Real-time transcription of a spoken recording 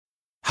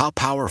How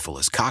powerful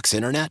is Cox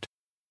Internet?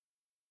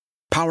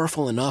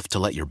 Powerful enough to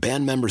let your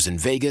band members in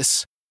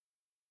Vegas,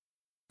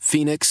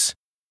 Phoenix,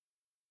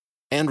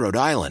 and Rhode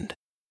Island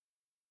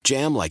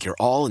jam like you're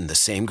all in the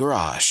same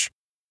garage.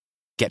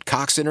 Get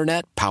Cox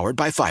Internet powered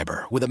by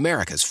fiber with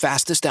America's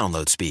fastest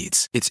download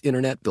speeds. It's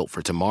internet built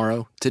for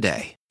tomorrow,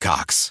 today.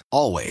 Cox,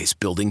 always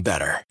building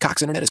better.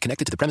 Cox Internet is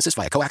connected to the premises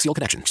via coaxial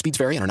connection. Speeds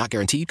vary and are not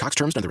guaranteed. Cox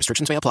terms and other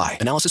restrictions may apply.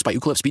 Analysis by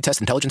Ookla Speed Test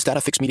Intelligence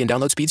Data. Fixed median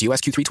download speeds. US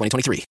Q3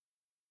 2023.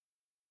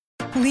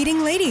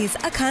 Leading Ladies,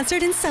 a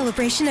concert in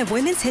celebration of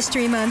Women's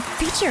History Month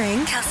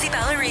featuring Kelsey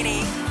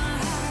Ballerini,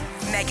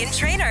 Meghan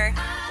Trainor,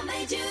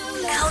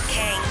 Elle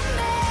King,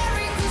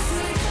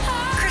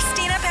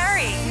 Christina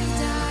Perri.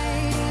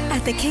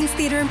 At the King's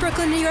Theater in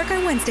Brooklyn, New York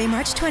on Wednesday,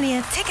 March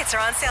 20th. Tickets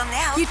are on sale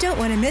now. You don't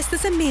want to miss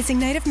this amazing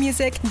night of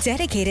music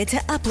dedicated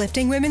to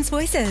uplifting women's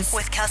voices.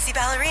 With Kelsey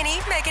Ballerini,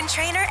 Meghan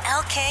Trainor,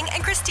 Elle King,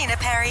 and Christina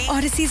Perri.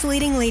 Odyssey's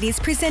Leading Ladies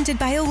presented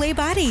by Olay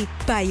Body.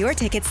 Buy your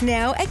tickets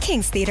now at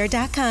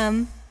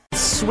kingstheater.com.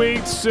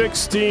 Sweet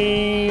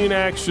 16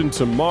 action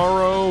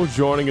tomorrow.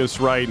 Joining us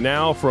right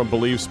now from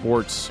Believe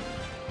Sports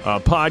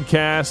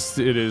podcast,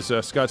 it is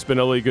Scott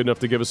Spinelli, good enough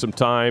to give us some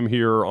time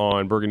here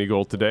on Burgundy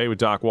Gold today with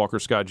Doc Walker,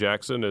 Scott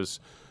Jackson,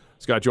 as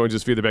Scott joins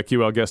us via the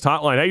BetQL guest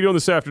hotline. How you doing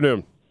this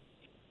afternoon?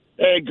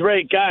 Hey,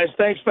 great, guys.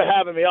 Thanks for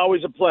having me.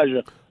 Always a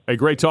pleasure. Hey,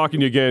 great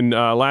talking to you again.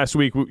 Last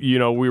week, we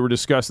were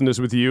discussing this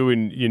with you,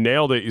 and you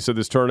nailed it. You said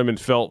this tournament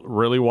felt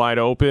really wide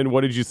open.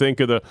 What did you think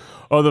of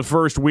the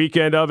first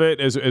weekend of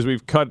it as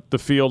we've cut the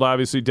field,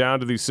 obviously, down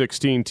to these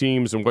 16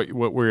 teams, and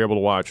what were you able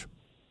to watch?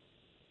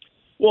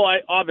 Well,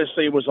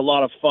 obviously, it was a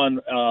lot of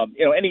fun.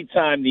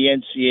 Anytime the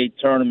NCAA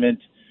tournament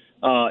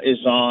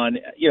is on,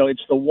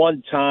 it's the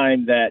one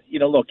time that,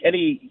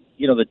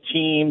 the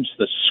teams,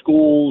 the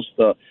schools,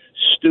 the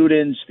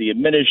students, the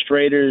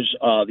administrators,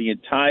 the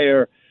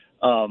entire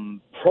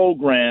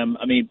program,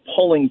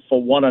 pulling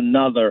for one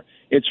another.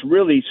 It's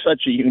really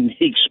such a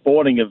unique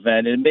sporting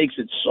event. It makes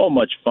it so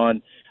much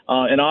fun.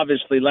 And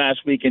obviously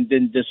last weekend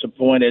didn't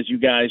disappoint, as you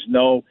guys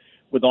know,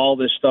 with all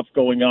this stuff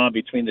going on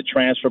between the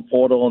transfer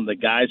portal and the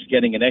guys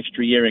getting an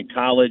extra year in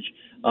college.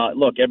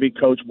 Look, every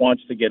coach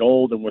wants to get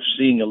old, and we're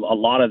seeing a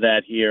lot of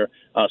that here,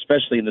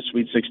 especially in the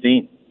Sweet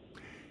 16.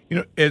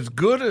 As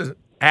good as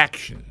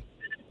action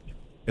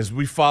as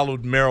we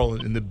followed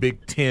Maryland in the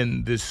Big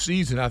Ten this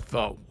season, I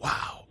thought,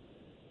 wow,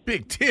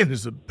 Big Ten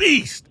is a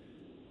beast.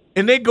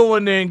 And they go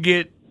in there and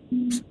get,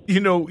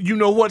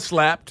 what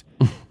slapped.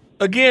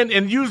 Again,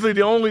 and usually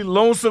the only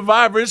lone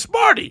survivor is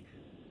Sparty.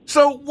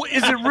 So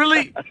is it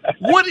really –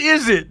 what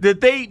is it, that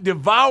they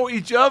devour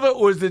each other,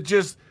 or is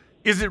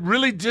it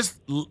really just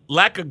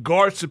lack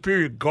of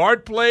superior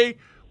guard play?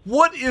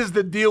 What is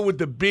the deal with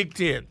the Big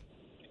Ten?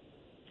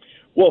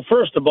 Well,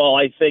 first of all,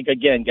 I think,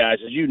 again, guys,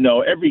 as you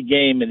know, every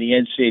game in the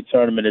NCAA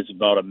tournament is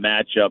about a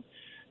matchup.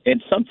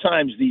 And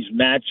sometimes these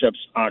matchups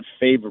aren't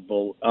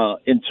favorable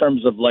in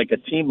terms of like a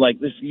team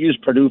like this. Use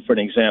Purdue for an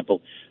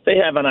example. They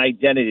have an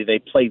identity. They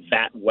play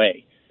that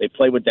way. They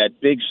play with that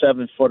big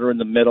 7-footer in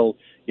the middle.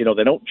 They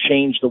don't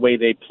change the way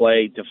they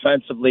play.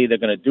 Defensively, they're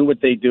going to do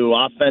what they do.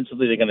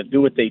 Offensively, they're going to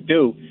do what they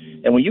do.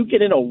 And when you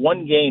get in a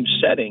one-game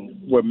setting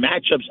where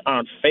matchups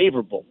aren't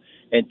favorable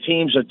and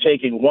teams are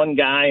taking one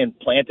guy and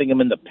planting him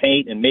in the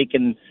paint and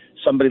making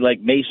somebody like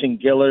Mason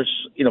Gillers,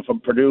 from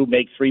Purdue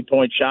make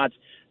three-point shots,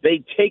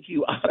 they take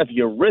you out of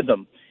your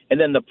rhythm, and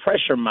then the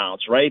pressure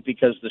mounts, right,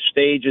 because the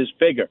stage is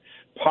bigger.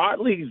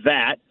 Partly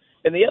that,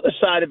 and the other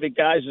side of it,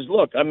 guys, is,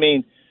 look,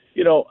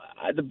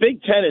 the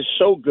Big Ten is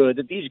so good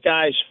that these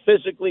guys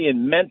physically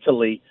and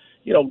mentally,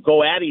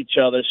 go at each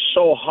other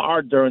so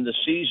hard during the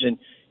season.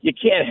 You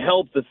can't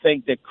help to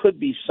think there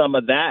could be some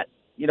of that,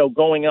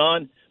 going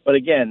on. But,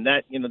 again,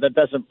 that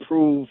doesn't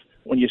prove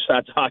when you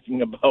start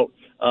talking about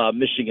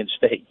Michigan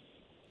State.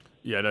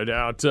 Yeah, no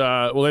doubt.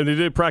 Well, they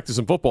did practice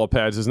some football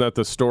pads. Isn't that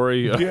the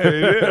story? Yeah.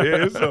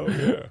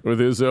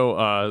 With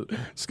Izzo.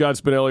 Scott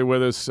Spinelli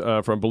with us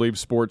from Believe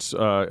Sports,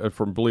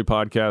 from Believe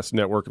Podcast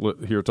Network,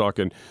 here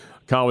talking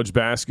college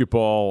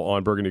basketball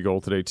on Burgundy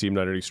Gold today. Team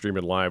 980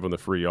 streaming live on the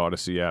free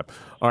Odyssey app.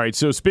 All right,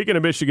 so speaking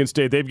of Michigan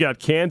State, they've got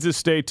Kansas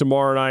State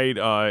tomorrow night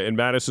in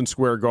Madison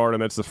Square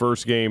Garden. That's the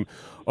first game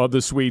of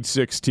the Sweet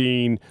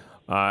 16.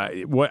 How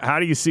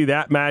do you see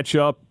that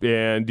matchup,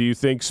 and do you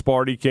think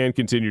Sparty can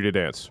continue to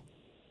dance?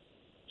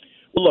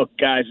 Well, look,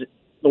 guys,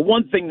 the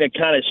one thing that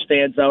kind of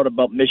stands out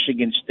about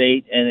Michigan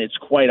State, and it's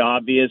quite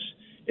obvious,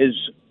 is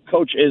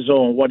Coach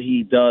Izzo and what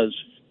he does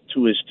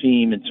to his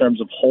team in terms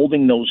of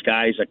holding those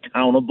guys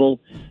accountable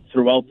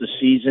throughout the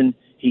season.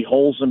 He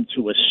holds them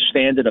to a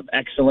standard of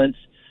excellence.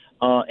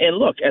 And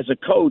look, as a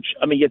coach,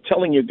 you're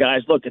telling your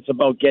guys, look, it's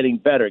about getting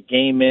better,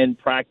 game in,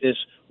 practice,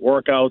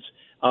 workouts,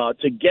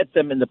 to get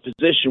them in the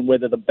position where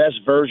they're the best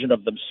version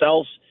of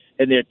themselves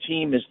and their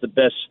team is the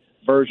best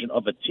version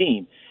of a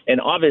team. And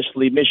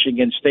obviously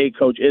Michigan State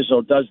coach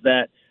Izzo does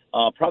that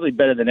probably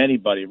better than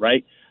anybody,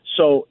 right?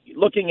 So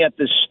looking at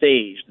this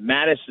stage,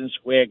 Madison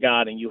Square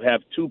Garden, you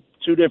have two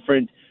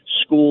different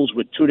schools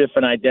with two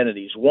different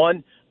identities.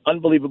 One,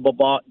 unbelievable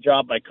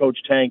job by Coach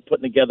Tank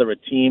putting together a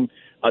team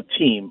a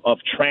team of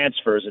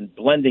transfers and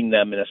blending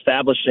them and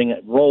establishing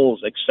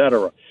roles, et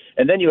cetera.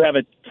 And then you have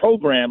a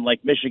program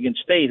like Michigan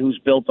State who's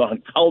built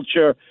on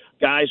culture,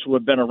 guys who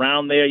have been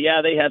around there.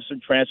 Yeah, they have some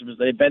transfers.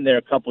 They've been there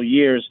a couple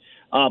years.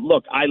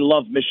 Look, I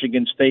love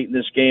Michigan State in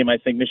this game. I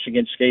think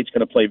Michigan State's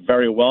going to play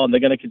very well, and they're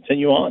going to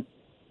continue on.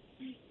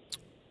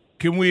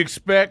 Can we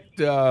expect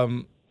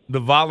the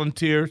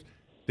Volunteers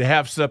to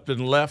have something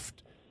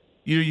left?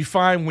 You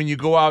find when you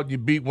go out and you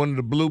beat one of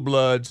the Blue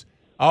Bloods,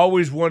 I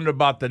always wonder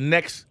about the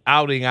next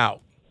outing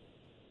out.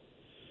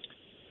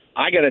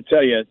 I got to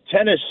tell you,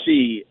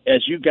 Tennessee,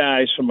 as you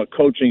guys from a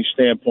coaching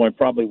standpoint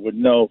probably would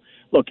know,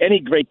 look, any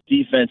great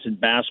defense in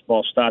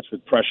basketball starts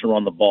with pressure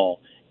on the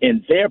ball.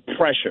 And their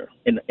pressure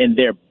in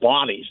their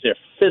bodies, their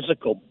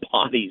physical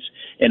bodies,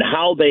 and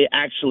how they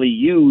actually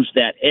use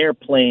that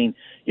airplane.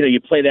 You know, you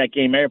play that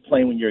game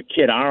airplane when you're a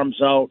kid,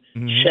 arms out,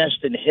 chest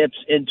and hips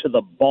into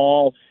the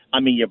ball.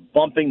 I mean, you're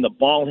bumping the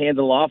ball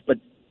handle off. But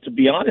to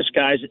be honest,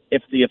 guys,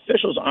 if the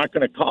officials aren't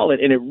going to call it,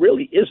 and it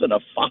really isn't a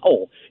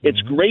foul, it's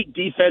great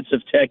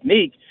defensive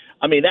technique.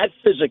 I mean, that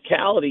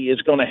physicality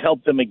is going to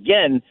help them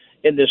again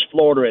in this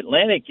Florida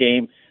Atlantic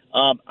game.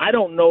 I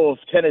don't know if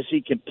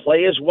Tennessee can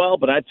play as well,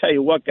 but I tell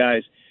you what,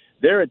 guys,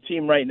 they're a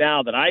team right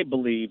now that I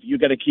believe you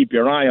got to keep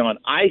your eye on.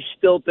 I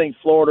still think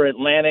Florida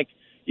Atlantic,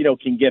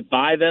 can get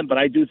by them, but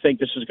I do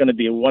think this is going to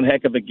be one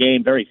heck of a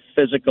game, very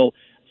physical.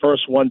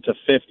 First one to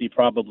 50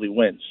 probably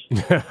wins.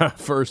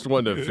 First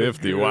one to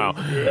 50, wow.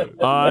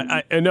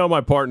 I know my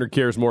partner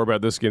cares more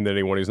about this game than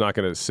anyone. He's not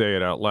going to say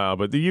it out loud.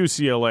 But the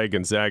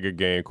UCLA-Gonzaga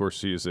game, of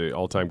course, he is an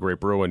all-time great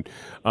Bruin.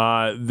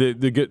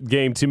 The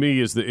game to me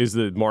is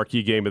the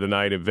marquee game of the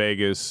night in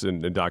Vegas.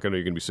 And Doc, I know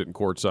you're going to be sitting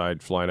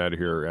courtside, flying out of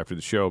here after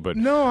the show. But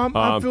no,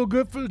 I feel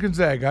good for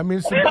Gonzaga. I mean,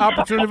 it's an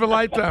opportunity of a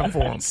lifetime for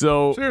them.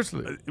 So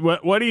seriously,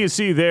 what do you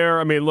see there?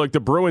 I mean, look, the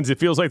Bruins. It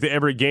feels like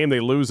every game they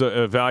lose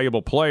a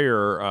valuable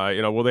player.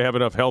 Will they have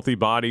enough healthy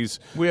bodies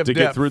to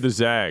get through the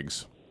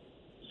Zags?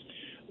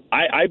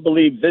 I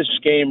believe this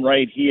game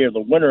right here,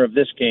 the winner of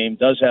this game,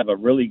 does have a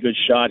really good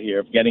shot here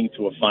of getting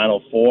to a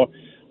Final Four.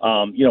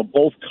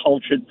 Both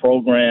cultured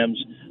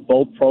programs,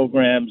 both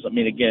programs. I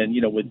mean, again,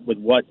 with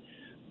what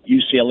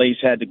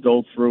UCLA's had to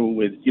go through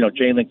with,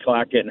 Jalen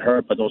Clark getting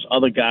hurt, but those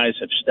other guys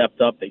have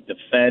stepped up. They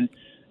defend.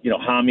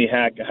 Jaime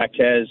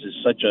Jaquez is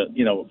such a,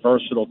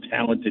 versatile,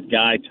 talented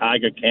guy.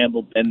 Tiger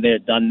Campbell, been there,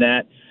 done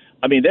that.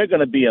 I mean, they're going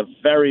to be a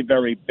very,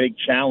 very big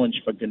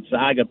challenge for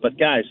Gonzaga. But,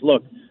 guys,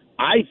 look,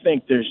 I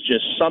think there's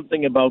just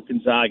something about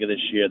Gonzaga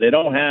this year. They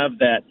don't have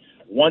that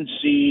one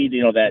seed,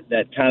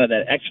 that kind of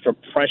that extra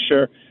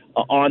pressure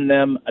on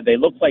them. They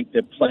look like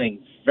they're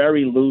playing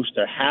very loose.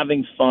 They're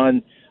having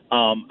fun.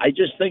 I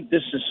just think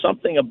this is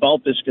something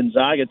about this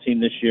Gonzaga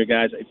team this year,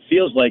 guys. It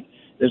feels like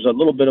there's a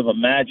little bit of a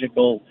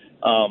magical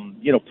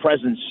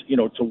presence,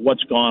 to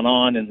what's gone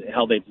on and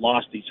how they've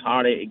lost these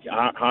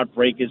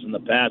heartbreakers in the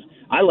past.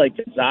 I like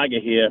Gonzaga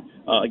here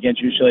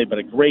against UCLA, but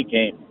a great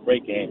game.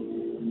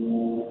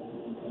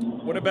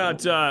 What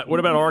about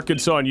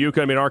Arkansas and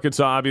UConn? I mean,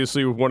 Arkansas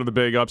obviously one of the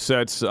big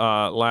upsets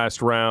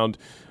last round.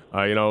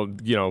 I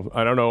don't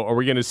know. Are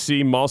we going to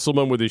see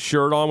Musselman with his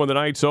shirt on when the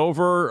night's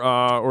over,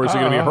 or is it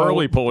going to be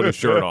Hurley pulling his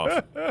shirt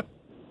off?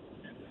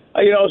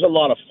 It was a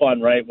lot of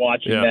fun, right,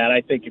 watching that. I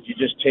think if you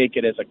just take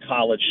it as a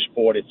college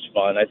sport, it's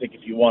fun. I think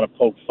if you want to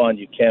poke fun,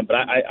 you can. But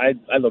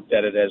I looked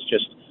at it as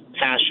just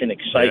passion,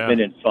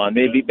 excitement, and fun.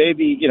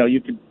 Maybe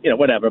you could,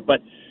 whatever. But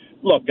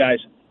look, guys,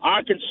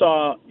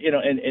 Arkansas,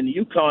 and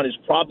UConn is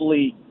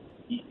probably,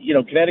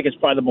 Connecticut's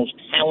probably the most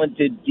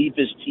talented,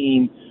 deepest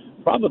team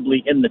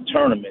probably in the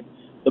tournament.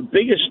 The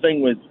biggest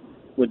thing with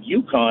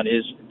UConn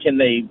is, can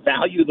they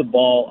value the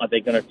ball? Are they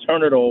going to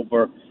turn it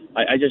over?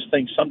 I just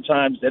think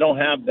sometimes they don't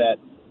have that.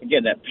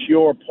 Again, that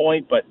pure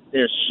point, but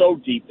they're so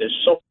deep. There's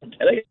so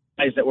many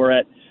guys that were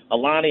at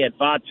Alani, at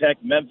Vatech,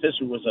 Memphis,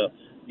 who was a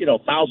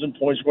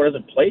 1,000-point scorer,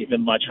 doesn't play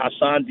even much.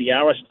 Hassan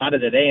Diarra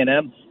started at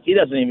A&M. He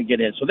doesn't even get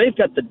in. So they've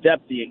got the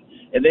depth,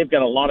 and they've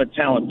got a lot of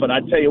talent. But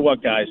I tell you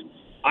what, guys,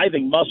 I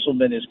think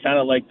Musselman is kind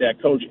of like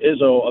that Coach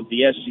Izzo of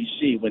the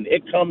SEC. When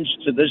it comes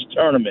to this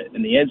tournament,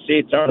 in the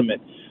NCAA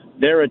tournament,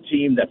 they're a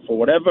team that, for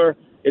whatever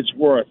it's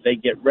worth, they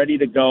get ready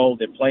to go.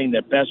 They're playing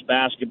their best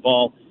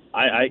basketball.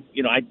 I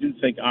do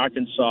think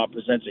Arkansas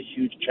presents a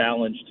huge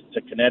challenge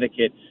to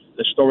Connecticut.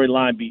 The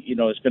storyline,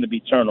 is going to be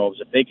turnovers.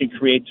 If they can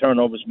create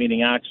turnovers,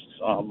 meaning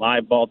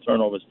live ball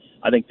turnovers,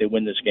 I think they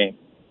win this game.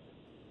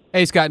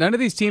 Hey, Scott, none of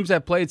these teams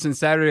have played since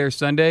Saturday or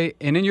Sunday.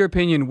 And in your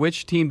opinion,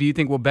 which team do you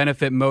think will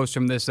benefit most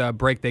from this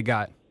break they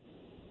got?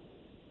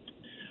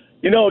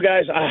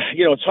 Guys,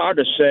 it's hard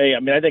to say. I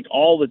mean, I think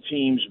all the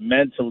teams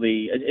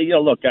mentally,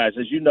 look, guys,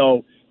 as you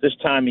know, this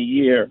time of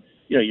year,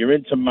 you're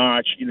into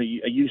March.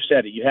 You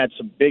said it. You had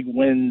some big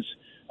wins,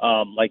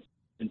 like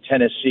in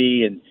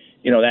Tennessee, and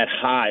that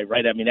high,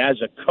 right? I mean, as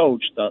a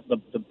coach,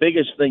 the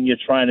biggest thing you're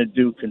trying to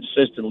do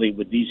consistently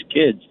with these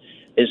kids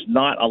is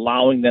not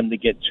allowing them to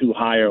get too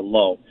high or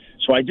low.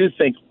 So I do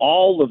think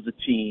all of the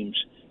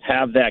teams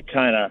have that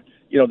kind of,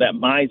 that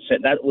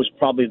mindset. That was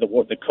probably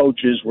what the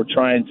coaches were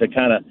trying to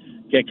kind of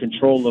get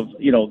control of,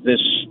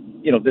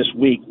 this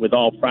week with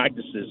all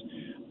practices.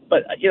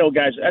 But,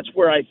 guys, that's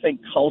where I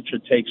think culture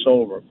takes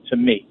over to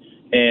me.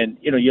 And,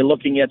 you're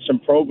looking at some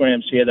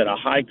programs here that are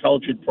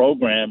high-cultured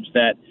programs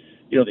that,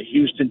 the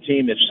Houston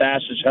team, if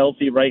Sass is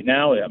healthy right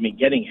now,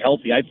 getting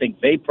healthy, I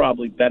think they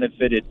probably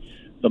benefited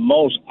the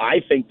most.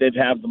 I think they'd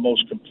have the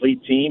most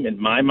complete team in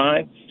my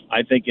mind.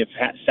 I think if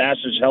Sass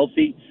is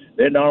healthy,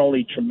 they're not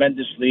only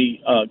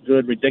tremendously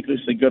good,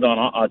 ridiculously good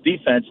on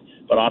defense,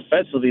 but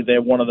offensively,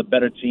 they're one of the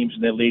better teams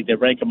in their league. They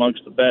rank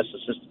amongst the best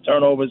assisted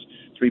turnovers,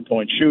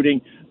 three-point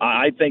shooting.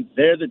 I think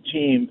they're the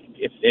team.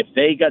 If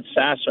they got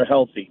Sasser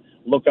healthy,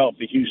 look out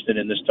for Houston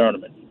in this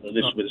tournament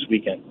this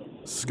weekend.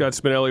 Scott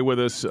Spinelli with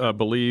us,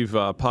 Believe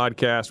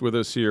podcast with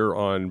us here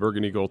on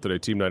Burgundy Gold today,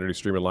 Team 980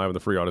 streaming live on the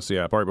free Odyssey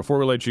app. All right, before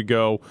we let you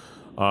go,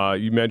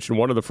 you mentioned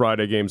one of the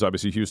Friday games,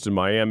 obviously Houston,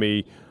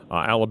 Miami.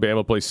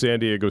 Alabama plays San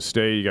Diego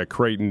State. You got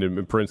Creighton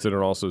and Princeton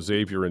and also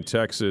Xavier in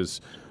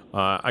Texas.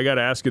 I got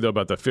to ask you, though,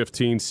 about the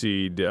 15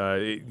 seed.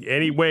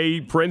 Any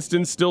way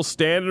Princeton's still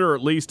standing or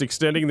at least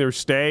extending their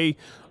stay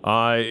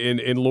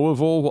in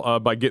Louisville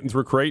by getting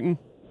through Creighton?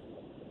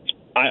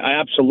 I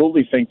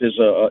absolutely think there's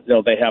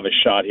they have a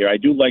shot here. I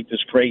do like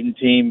this Creighton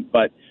team,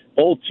 but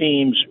both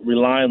teams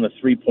rely on the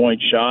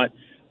three-point shot.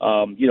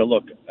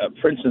 Look,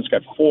 Princeton's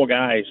got 4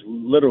 guys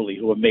literally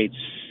who have made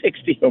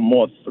 60 or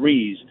more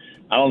threes.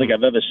 I don't think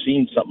I've ever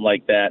seen something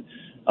like that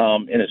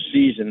in a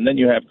season. And then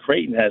you have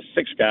Creighton has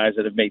 6 guys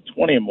that have made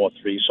 20 or more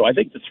threes. So I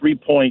think the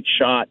three-point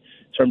shot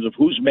in terms of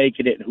who's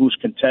making it and who's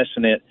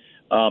contesting it,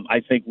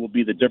 I think will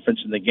be the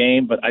difference in the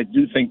game. But I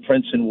do think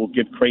Princeton will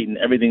give Creighton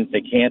everything that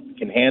they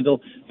can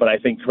handle. But I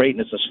think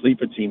Creighton is a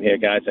sleeper team here,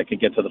 guys, that can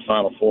get to the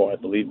Final Four. I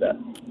believe that.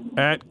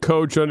 At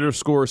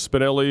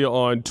Coach_Spinelli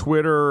on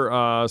Twitter.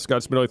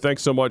 Scott Spinelli,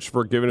 thanks so much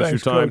for giving us your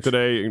time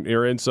today and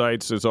your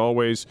insights. As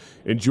always,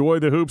 enjoy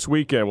the Hoops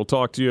weekend. We'll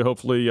talk to you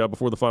hopefully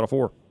before the Final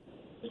Four.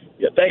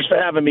 Yeah, thanks for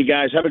having me,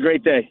 guys. Have a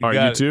great day. All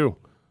right, you too.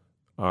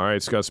 All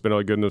right, Scott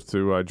Spinelli, good enough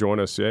to join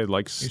us. Yeah,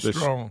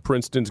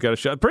 Princeton's got a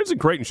shot. Princeton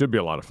Creighton should be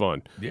a lot of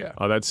fun. Yeah,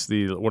 that's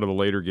one of the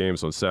later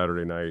games on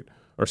Friday night,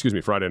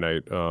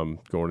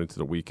 going into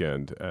the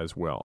weekend as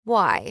well.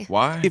 Why?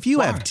 If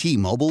you have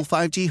T-Mobile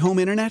 5G home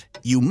internet,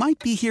 you might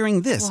be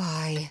hearing this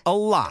a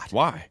lot.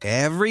 Why?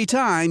 Every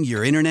time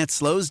your internet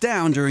slows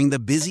down during the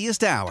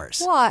busiest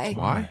hours.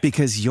 Why?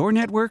 Because your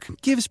network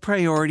gives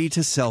priority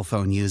to cell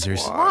phone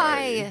users.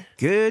 Why?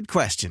 Good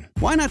question.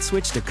 Why not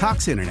switch to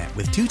Cox Internet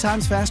with 2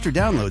 times faster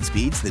download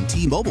speeds than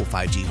T-Mobile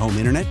 5G home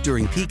internet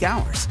during peak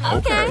hours?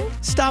 Okay.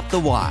 Stop the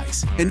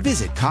whys and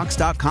visit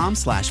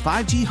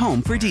cox.com/5G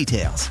home for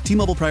details.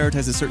 T-Mobile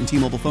prioritizes certain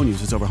T-Mobile phone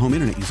users over home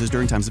internet users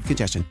during times of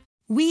congestion.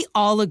 We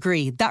all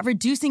agree that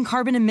reducing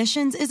carbon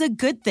emissions is a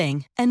good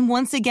thing. And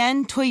once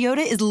again,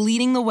 Toyota is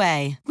leading the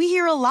way. We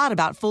hear a lot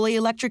about fully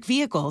electric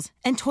vehicles,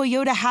 and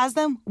Toyota has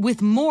them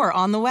with more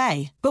on the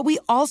way. But we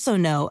also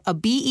know a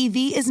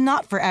BEV is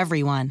not for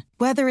everyone,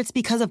 whether it's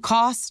because of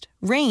cost,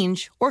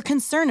 range, or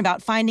concern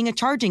about finding a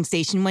charging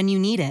station when you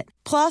need it.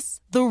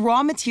 Plus, the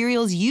raw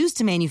materials used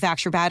to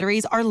manufacture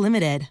batteries are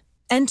limited.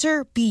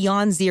 Enter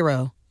Beyond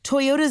Zero,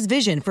 Toyota's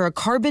vision for a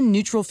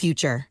carbon-neutral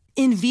future.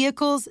 In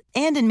vehicles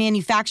and in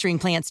manufacturing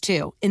plants,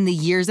 too, in the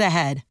years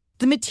ahead.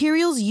 The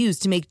materials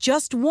used to make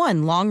just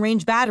one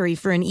long-range battery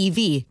for an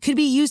EV could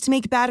be used to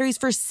make batteries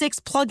for 6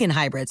 plug-in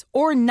hybrids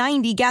or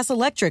 90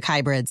 gas-electric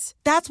hybrids.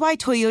 That's why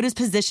Toyota's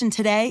position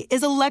today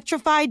is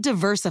electrified,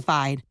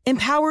 diversified,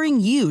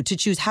 empowering you to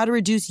choose how to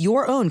reduce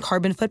your own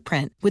carbon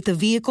footprint with the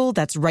vehicle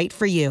that's right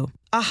for you.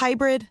 A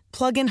hybrid,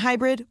 plug-in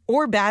hybrid,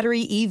 or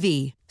battery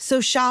EV.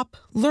 So shop,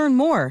 learn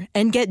more,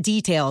 and get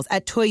details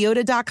at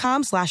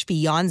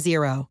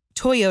toyota.com/beyondzero.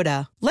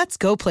 Toyota, let's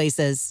go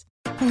places.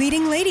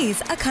 Leading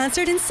Ladies, a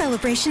concert in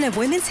celebration of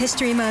Women's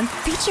History Month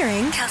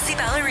featuring Kelsey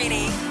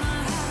Ballerini,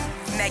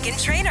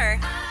 Meghan Trainor,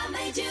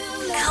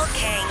 Elle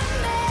King,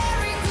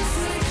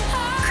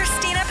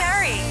 Christina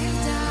Perri.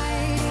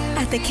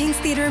 At the King's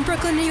Theater in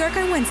Brooklyn, New York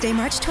on Wednesday,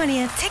 March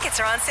 20th. Tickets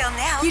are on sale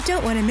now. You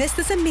don't want to miss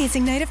this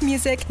amazing night of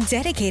music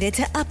dedicated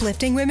to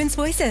uplifting women's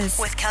voices.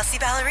 With Kelsey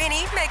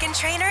Ballerini, Meghan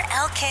Trainor,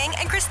 Elle King,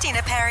 and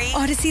Christina Perri.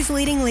 Odyssey's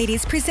Leading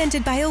Ladies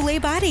presented by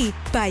Olay Body.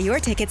 Buy your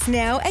tickets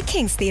now at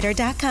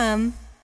kingstheater.com.